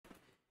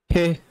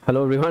Hey,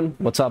 hello everyone.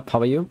 What's up? How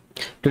are you?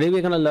 Today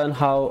we're going to learn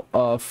how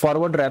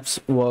forward refs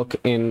work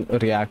in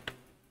React.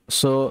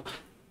 So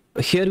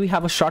here we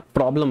have a short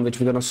problem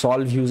which we're going to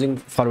solve using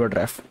forward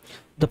ref.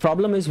 The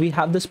problem is we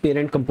have this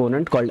parent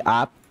component called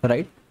app,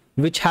 right?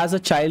 Which has a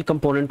child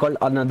component called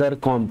another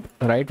comp,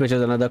 right? Which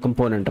is another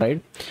component, right?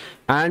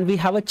 And we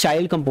have a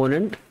child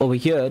component over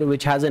here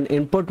which has an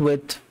input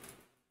with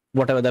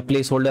whatever the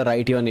placeholder,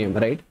 write your name,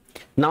 right?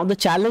 Now the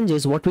challenge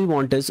is what we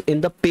want is in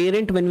the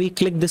parent, when we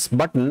click this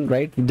button,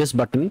 right, this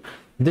button,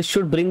 this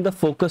should bring the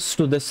focus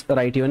to this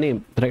write your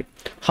name, right?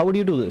 How would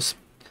you do this?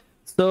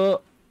 So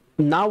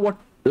now what,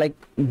 like,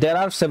 there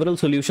are several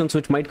solutions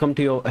which might come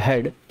to your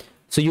head.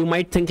 So you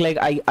might think like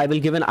I will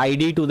give an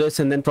ID to this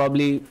and then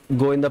probably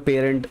go in the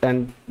parent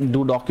and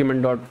do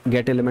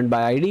document.getElement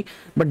by ID,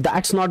 but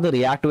that's not the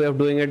React way of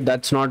doing it.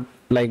 That's not,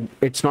 like,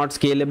 it's not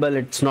scalable,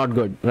 it's not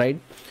good, right?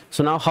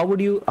 So now how would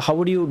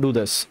you do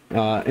this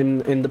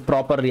in the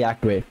proper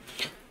React way?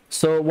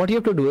 So what you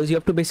have to do is you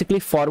have to basically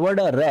forward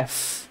a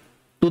ref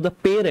to the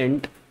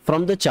parent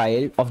from the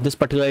child of this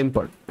particular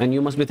input. And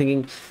you must be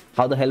thinking,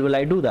 how the hell will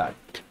I do that?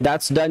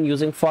 That's done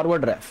using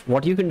forward ref.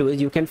 What you can do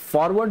is you can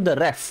forward the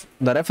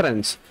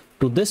reference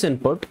to this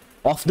input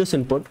of this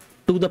input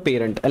to the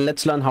parent, and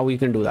let's learn how we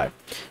can do that.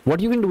 What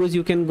you can do is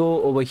you can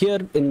go over here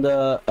in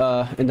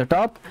the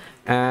top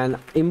and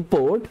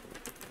import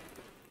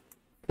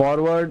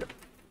forward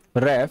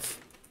ref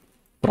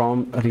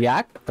from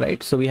React,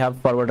 right? So we have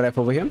forward ref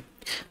over here.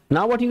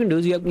 Now what you can do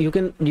is you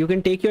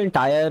can take your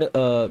entire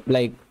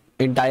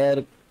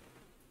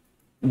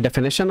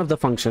definition of the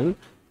function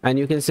and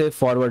you can say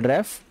forward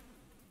ref,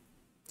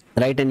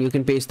 right? And you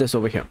can paste this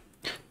over here.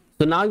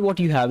 So now what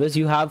you have is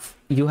you have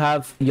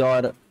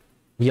your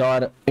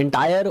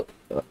entire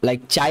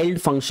like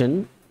child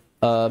function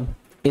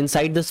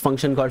inside this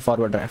function called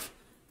forward ref.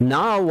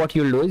 Now what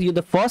you'll do is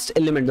the first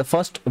element, the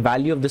first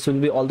value of this will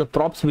be all the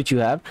props which you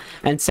have,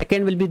 and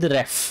second will be the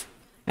ref,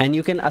 and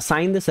you can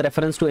assign this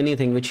reference to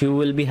anything which you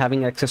will be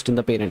having access to in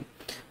the parent.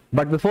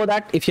 But before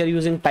that, if you're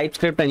using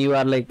TypeScript and you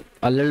are like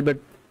a little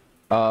bit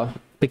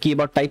picky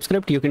about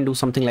TypeScript, you can do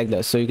something like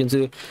this. So you can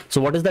say, so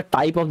what is the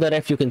type of the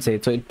ref? You can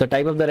say, so the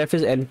type of the ref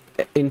is an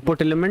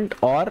input element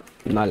or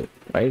null,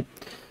 right?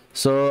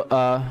 So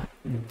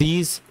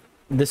this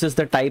is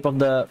the type of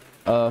the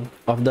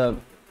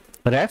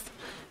ref.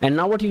 And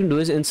now what you can do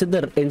is in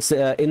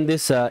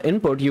this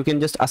input, you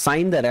can just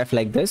assign the ref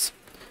like this,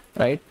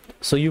 right?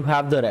 So you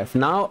have the ref.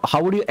 Now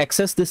how would you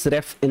access this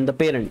ref in the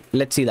parent?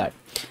 Let's see that.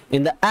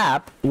 In the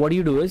app, what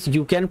you do is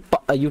you can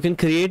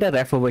create a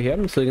ref over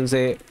here. So you can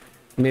say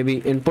maybe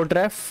input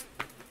ref,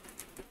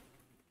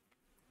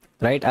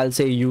 right? I'll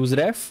say use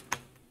ref,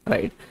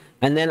 right?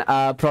 And then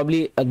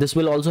probably this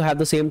will also have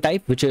the same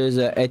type, which is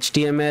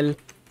HTML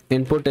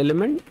input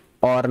element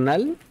or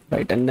null,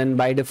 right? And then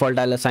by default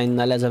I'll assign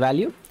null as a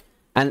value.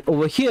 And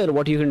over here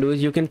what you can do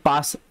is you can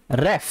pass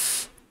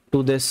ref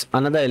to this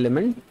another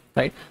element,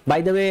 right?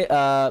 By the way,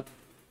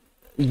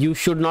 you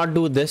should not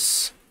do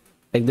this,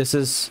 like this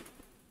is,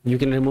 you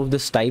can remove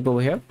this type over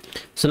here.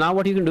 So now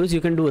what you can do is you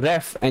can do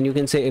ref and you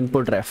can say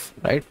input ref,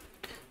 right?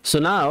 So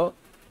now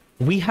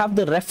we have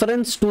the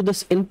reference to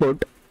this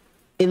input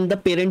in the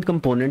parent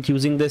component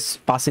using this,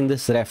 passing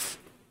this ref,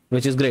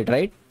 which is great,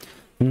 right?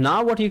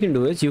 Now what you can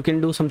do is you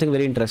can do something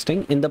very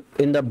interesting in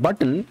the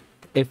button.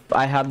 If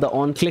I have the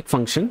on click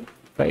function,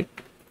 right?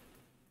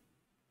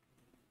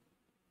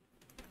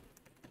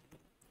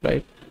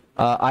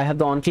 I have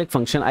the on click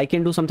function. I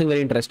can do something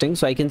very interesting.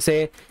 So I can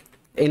say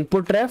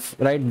input ref,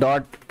 right,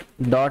 dot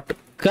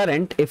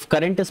current. If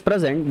current is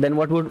present, then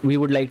what we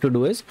would like to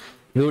do is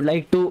we would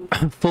like to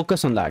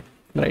focus on that,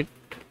 right?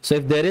 So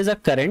if there is a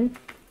current,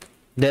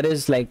 there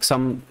is like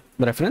some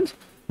reference,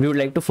 we would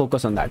like to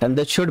focus on that, and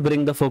that should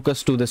bring the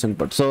focus to this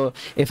input. So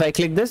if I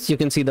click this, you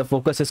can see the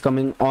focus is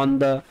coming on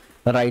the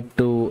write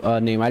to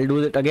name. I'll do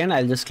it again.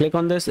 I'll just click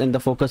on this and the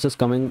focus is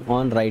coming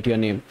on write your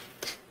name.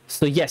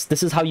 So yes,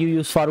 this is how you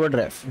use forward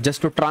ref,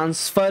 just to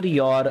transfer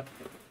your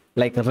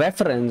like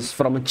reference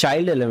from a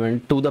child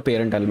element to the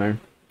parent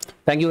element.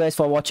 Thank you guys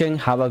for watching.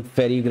 Have a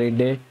very great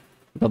day.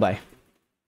 Bye bye.